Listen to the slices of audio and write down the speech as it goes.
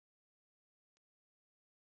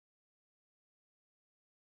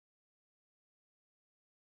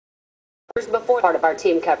Before part of our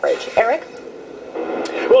team coverage. Eric?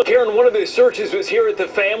 Well, Karen, one of the searches was here at the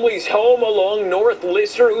family's home along North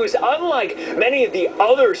Lister. It was unlike many of the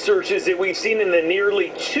other searches that we've seen in the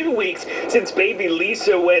nearly 2 weeks since baby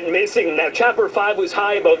Lisa went missing. Now, Chopper 5 was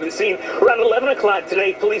high above the scene. Around 11 o'clock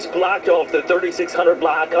today, police blocked off the 3600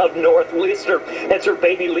 block of North Lister. That's where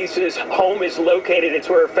baby Lisa's home is located. It's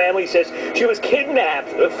where her family says she was kidnapped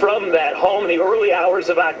from that home in the early hours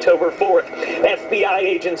of October 4th. FBI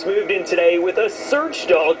agents moved in today with a search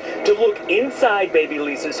dog to look inside baby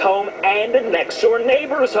Lisa's home and a next-door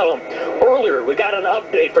neighbor's home. Earlier, we got an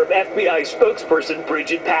update from FBI spokesperson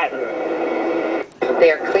Bridget Patton.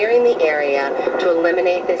 They are clearing the area to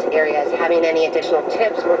eliminate this area as having any additional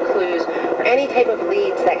tips or clues or any type of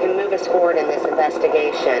leads that can move us forward in this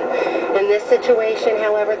investigation. In this situation,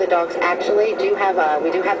 however, the dogs actually we do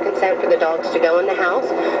have consent for the dogs to go in the house,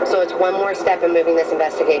 so it's one more step in moving this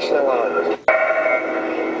investigation along.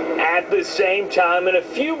 At the same time, and a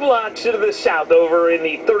few blocks to the south, over in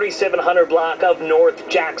the 3700 block of North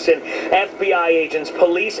Jackson, FBI agents,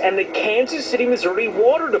 police, and the Kansas City, Missouri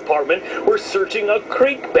Water Department were searching a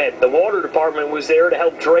creek bed. The Water Department was there to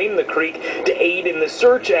help drain the creek to aid in the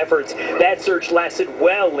search efforts. That search lasted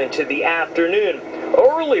well into the afternoon.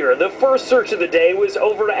 Earlier, the first search of the day was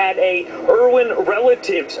over at a Irwin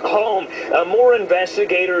relative's home. More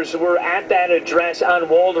investigators were at that address on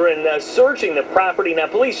Waldron searching the property. Now,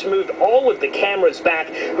 police moved all of the cameras back.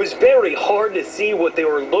 It was very hard to see what they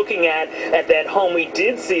were looking at that home. We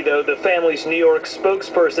did see, though, the family's New York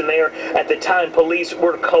spokesperson there at the time police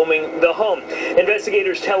were combing the home.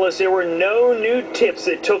 Investigators tell us there were no new tips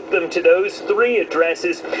that took them to those three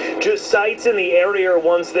addresses. Just sites in the area are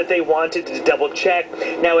ones that they wanted to double check.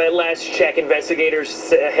 Now, at last check,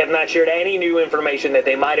 investigators have not shared any new information that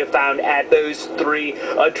they might have found at those three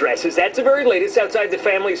addresses. That's the very latest outside the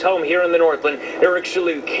family's home here in the Northland. Eric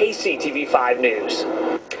Shalou, KCTV5 News.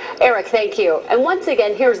 Eric, thank you. And once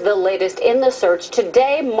again, here's the latest in the search.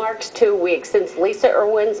 Today marks 2 weeks since Lisa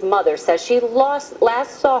Irwin's mother says she last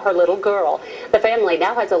saw her little girl. The family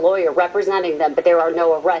now has a lawyer representing them, but there are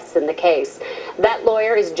no arrests in the case. That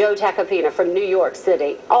lawyer is Joe Tacopina from New York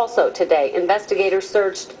City. Also today, investigators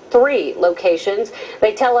searched 3 locations.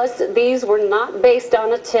 They tell us these were not based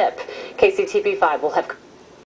on a tip. KCTV5 will have